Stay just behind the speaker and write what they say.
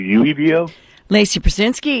UEBO? Laci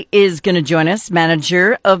Prucinsky is going to join us,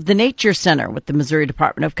 manager of the Nature Center with the Missouri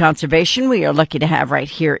Department of Conservation. We are lucky to have right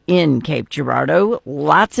here in Cape Girardeau.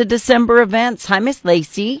 Lots of December events. Hi, Miss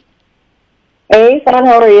Laci. Hey, Son,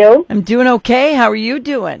 how are you? I'm doing okay. How are you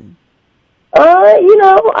doing?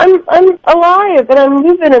 I'm alive and I'm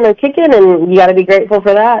moving and I'm kicking, and you got to be grateful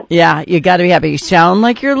for that. Yeah, you got to be happy. You sound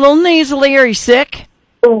like you're a little nasally. Are you sick?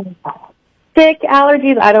 Sick,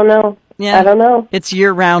 allergies, I don't know. Yeah, I don't know. It's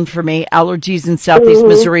year-round for me. Allergies in Southeast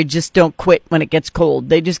Missouri just don't quit when it gets cold.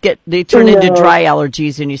 They turn into dry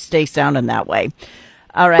allergies, and you stay sounding that way.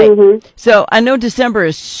 All right. So I know December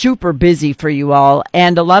is super busy for you all,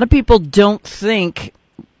 and a lot of people don't think,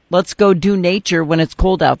 let's go do nature when it's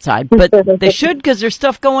cold outside. But they should, because there's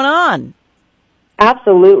stuff going on.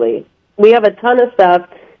 Absolutely. We have a ton of stuff.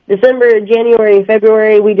 December, January,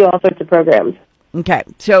 February, we do all sorts of programs. Okay.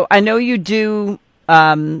 So I know you do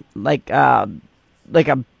like a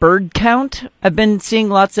bird count. I've been seeing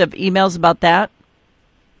lots of emails about that.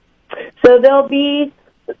 So there'll be,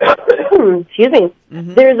 excuse me,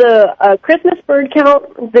 there's a Christmas bird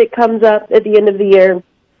count that comes up at the end of the year.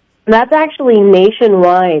 That's actually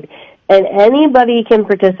nationwide, and anybody can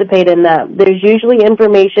participate in that. There's usually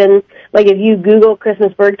information, like if you Google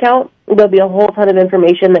Christmas bird count, there'll be a whole ton of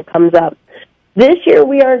information that comes up. This year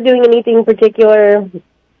we aren't doing anything particular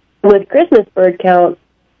with Christmas bird count,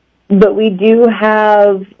 but we do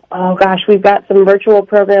have, we've got some virtual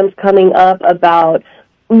programs coming up about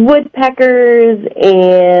woodpeckers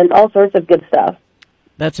and all sorts of good stuff.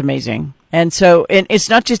 That's amazing. And so it's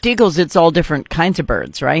not just eagles, it's all different kinds of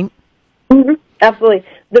birds, right? Mm-hmm. Absolutely.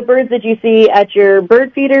 The birds that you see at your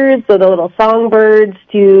bird feeders, so the little songbirds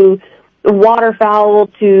to waterfowl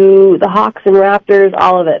to the hawks and raptors,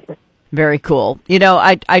 all of it. Very cool. You know,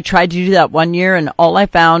 I tried to do that one year, and all I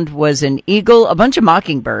found was an eagle, a bunch of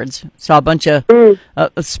mockingbirds, saw a bunch of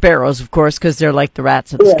sparrows, of course, because they're like the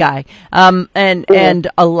rats of the sky, and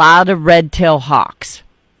a lot of red-tailed hawks.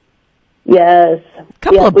 Yes.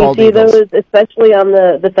 Couple of bald eagles. We see those, especially on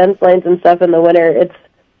the fence lines and stuff in the winter.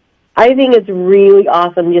 I think it's really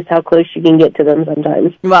awesome just how close you can get to them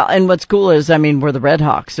sometimes. Well, and what's cool is, we're the Red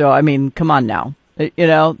Hawks, so, come on now. You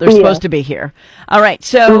know, they're supposed to be here. All right.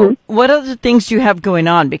 So what other things do you have going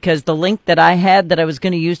on? Because the link that I had that I was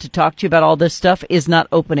going to use to talk to you about all this stuff is not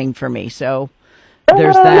opening for me. So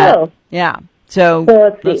there's that. No. Yeah.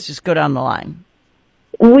 So let's just go down the line.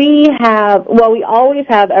 We always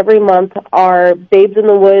have every month our Babes in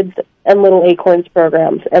the Woods and Little Acorns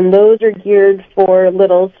programs. And those are geared for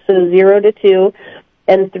littles, so 0 to 2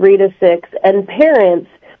 and 3 to 6. And parents,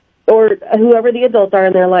 or whoever the adults are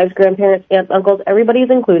in their lives, grandparents, aunts, uncles, everybody's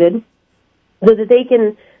included, so that they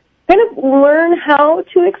can kind of learn how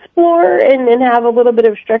to explore and have a little bit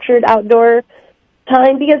of structured outdoor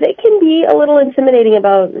time, because it can be a little intimidating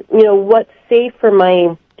about, what's safe for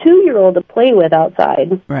my 2-year-old to play with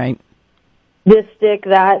outside. Right. This stick,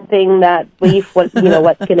 that thing, that leaf, what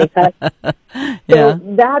can they touch? Yeah.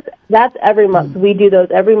 So that's every month. We do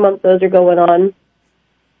those every month. Those are going on.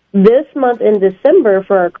 This month in December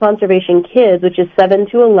for our conservation kids, which is 7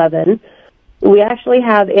 to 11, we actually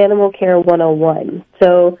have Animal Care 101.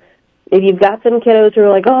 So if you've got some kiddos who are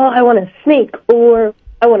like, I want a snake, or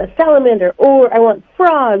I want a salamander, or I want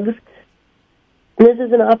frogs, this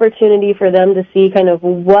is an opportunity for them to see kind of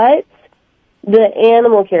what the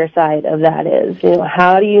animal care side of that is.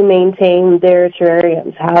 How do you maintain their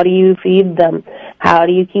terrariums? How do you feed them? How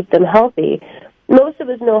do you keep them healthy? Most of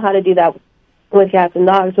us know how to do that with cats and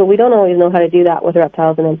dogs, but we don't always know how to do that with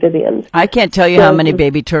reptiles and amphibians. I can't tell you how many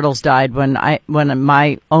baby turtles died when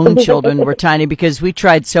my own children were tiny, because we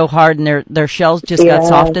tried so hard and their shells just got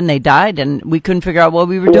soft and they died, and we couldn't figure out what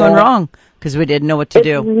we were doing wrong because we didn't know what to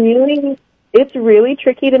do. It's really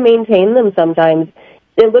tricky to maintain them sometimes.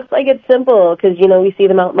 It looks like it's simple because, we see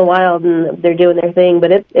them out in the wild and they're doing their thing,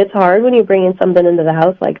 but it's hard when you're bringing something into the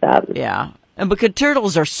house like that. Yeah. And because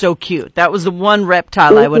turtles are so cute. That was the one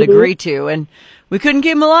reptile I would agree to. And we couldn't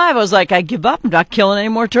keep them alive. I was like, I give up. I'm not killing any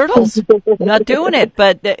more turtles. I'm not doing it.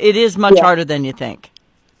 But it is much harder than you think.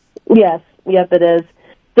 Yes. Yep, it is.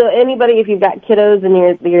 So anybody, if you've got kiddos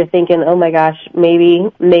and you're thinking, oh, my gosh,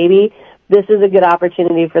 maybe, this is a good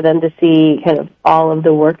opportunity for them to see kind of all of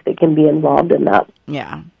the work that can be involved in that.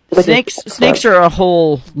 Yeah. Snakes are a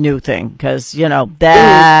whole new thing because,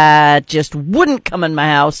 that just wouldn't come in my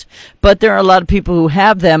house. But there are a lot of people who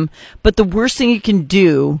have them. But the worst thing you can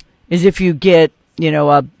do is if you get,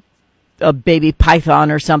 a baby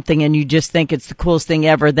python or something and you just think it's the coolest thing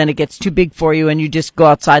ever, then it gets too big for you and you just go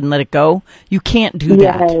outside and let it go. You can't do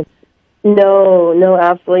that. No,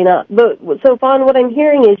 absolutely not. But so, Fawn, what I'm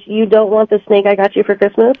hearing is you don't want the snake I got you for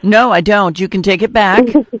Christmas? No, I don't. You can take it back,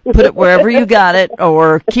 put it wherever you got it,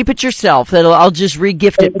 or keep it yourself. I'll just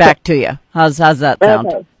re-gift it back to you. How's that sound?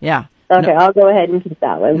 Okay. Yeah. Okay, no, I'll go ahead and keep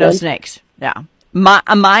that one. No then. snakes. Yeah.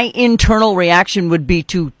 My internal reaction would be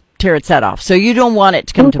to tear its head off. So you don't want it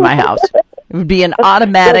to come to my house. It would be an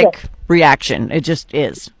automatic reaction. It just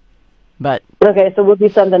is. But okay, so we'll do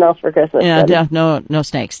something else for Christmas. Yeah, no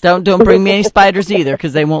snakes. Don't bring me any spiders either,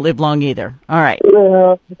 because they won't live long either. All right.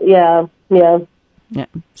 Yeah.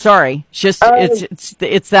 Sorry, it's just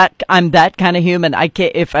it's that I'm that kind of human. I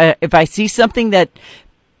can't if I see something that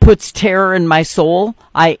puts terror in my soul,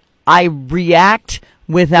 I react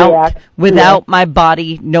without my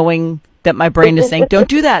body knowing that my brain is saying don't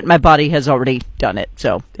do that. My body has already done it,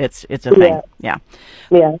 so it's a thing. Yeah.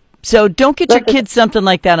 So don't get your kids something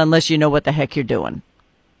like that unless you know what the heck you're doing.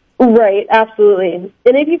 Right, absolutely.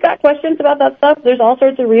 And if you've got questions about that stuff, there's all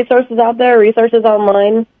sorts of resources out there, resources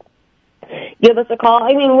online. Give us a call.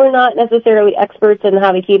 I mean, we're not necessarily experts in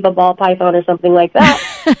how to keep a ball python or something like that,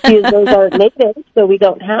 because those aren't native, so we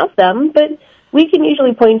don't have them, but we can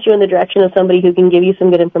usually point you in the direction of somebody who can give you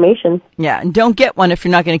some good information. Yeah, and don't get one if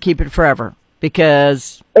you're not going to keep it forever.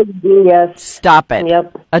 Because stop it.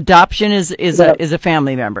 Yep. Adoption is a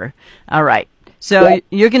family member. All right. So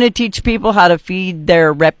you're going to teach people how to feed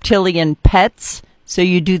their reptilian pets. So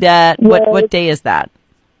you do that. Yes. What day is that?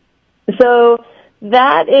 So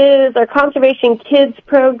that is our Conservation Kids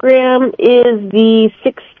program is the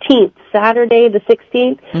 16th, Saturday the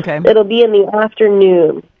 16th. Okay. It'll be in the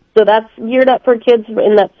afternoon. So that's geared up for kids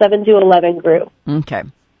in that 7 to 11 group. Okay.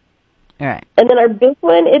 All right. And then our big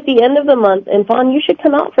one at the end of the month, and Fawn, you should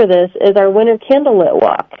come out for this, is our winter candlelit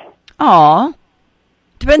walk. Aw.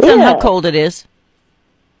 Depends on how cold it is.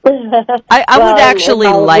 I would actually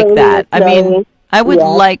like that. I mean, I would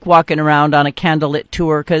like walking around on a candlelit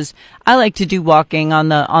tour because I like to do walking on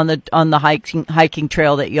the hiking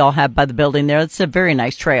trail that y'all have by the building there. It's a very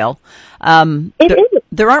nice trail. It is.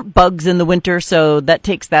 There aren't bugs in the winter, so that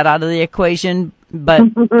takes that out of the equation.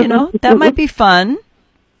 But, that might be fun.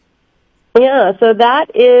 Yeah, so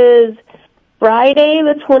that is Friday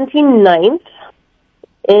the 29th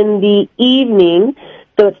in the evening.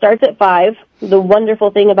 So it starts at 5. The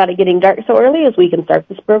wonderful thing about it getting dark so early is we can start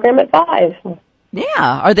this program at 5.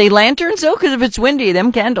 Yeah. Are they lanterns, though? Because if it's windy,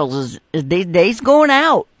 them candles, they's going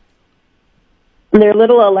out. And they're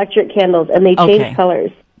little electric candles, and they change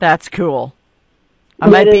colors. That's cool. I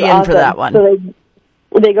might be in for that one. So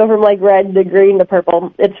they go from, red to green to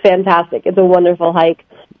purple. It's fantastic. It's a wonderful hike.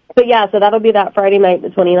 But, so that'll be that Friday night, the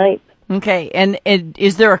 29th. Okay. And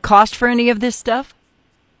is there a cost for any of this stuff?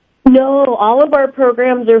 No, all of our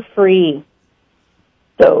programs are free.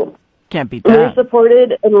 So can't beat that. We're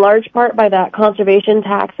supported in large part by that conservation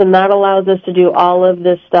tax, and that allows us to do all of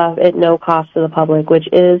this stuff at no cost to the public, which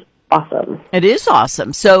is awesome. It is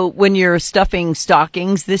awesome. So when you're stuffing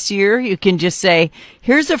stockings this year, you can just say,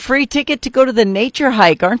 here's a free ticket to go to the nature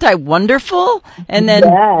hike. Aren't I wonderful? And then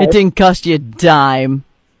it didn't cost you a dime.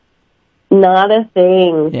 Not a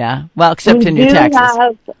thing. Yeah. Well, except in your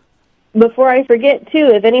taxes. Before I forget, too,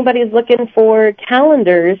 if anybody's looking for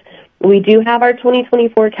calendars, we do have our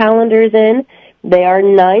 2024 calendars in. They are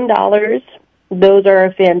 $9. Those are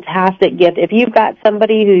a fantastic gift. If you've got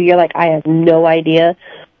somebody who you're like, I have no idea,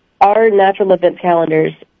 our natural events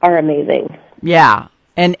calendars are amazing. Yeah.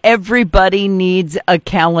 And everybody needs a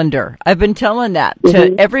calendar. I've been telling that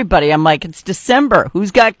to everybody. I'm like, it's December.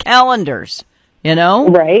 Who's got calendars?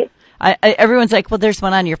 Right. Everyone's like, well, there's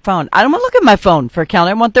one on your phone. I don't want to look at my phone for a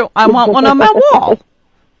calendar. I want one on my wall.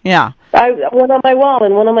 Yeah. One on my wall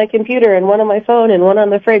and one on my computer and one on my phone and one on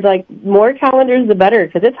the fridge. More calendars, the better,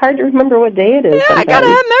 because it's hard to remember what day it is. Yeah, sometimes. I got to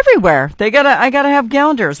have them everywhere. I got to have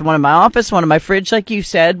calendars. One in my office, one in my fridge, like you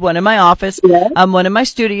said, one in my office, one in my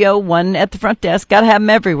studio, one at the front desk. Got to have them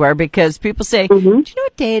everywhere because people say, do you know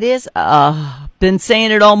what day it is? Been saying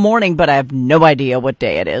it all morning, but I have no idea what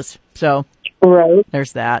day it is. So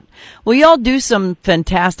there's that. Well, y'all do some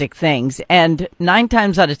fantastic things, and 9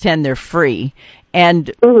 times out of 10, they're free.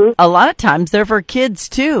 And a lot of times they're for kids,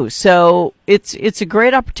 too. So it's a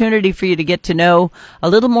great opportunity for you to get to know a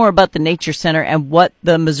little more about the Nature Center and what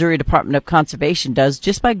the Missouri Department of Conservation does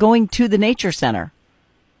just by going to the Nature Center.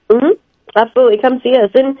 Absolutely. Come see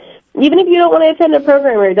us. And even if you don't want to attend a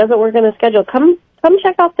program or it doesn't work on a schedule, come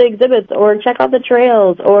check out the exhibits or check out the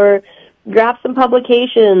trails or grab some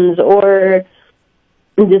publications or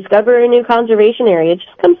discover a new conservation area.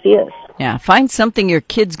 Just come see us. Yeah, find something your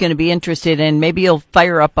kid's going to be interested in. Maybe you'll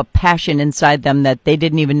fire up a passion inside them that they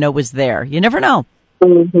didn't even know was there. You never know.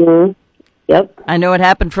 Yep. I know it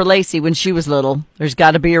happened for Laci when she was little. There's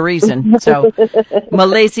got to be a reason. So, well,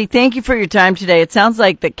 Laci, thank you for your time today. It sounds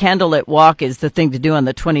like the candlelit walk is the thing to do on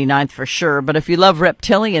the 29th for sure. But if you love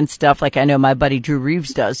reptilian stuff, like I know my buddy Drew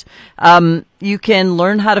Reeves does, you can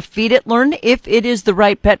learn how to feed it, learn if it is the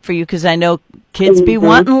right pet for you, because I know kids be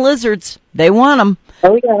wanting lizards. They want them.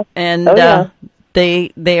 Oh, yeah. And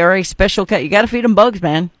they are a special cat. You got to feed them bugs,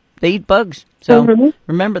 man. They eat bugs. So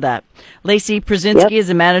remember that. Laci Prucinsky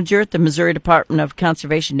is a manager at the Missouri Department of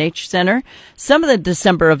Conservation Nature Center. Some of the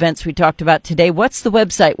December events we talked about today, what's the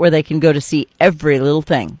website where they can go to see every little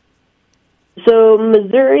thing? So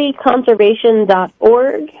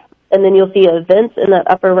MissouriConservation.org, and then you'll see events in that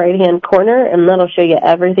upper right-hand corner, and that'll show you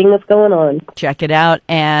everything that's going on. Check it out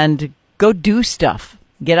and go do stuff.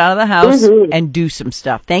 Get out of the house and do some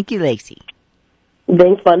stuff. Thank you, Laci.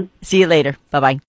 Thanks, fun. See you later. Bye-bye.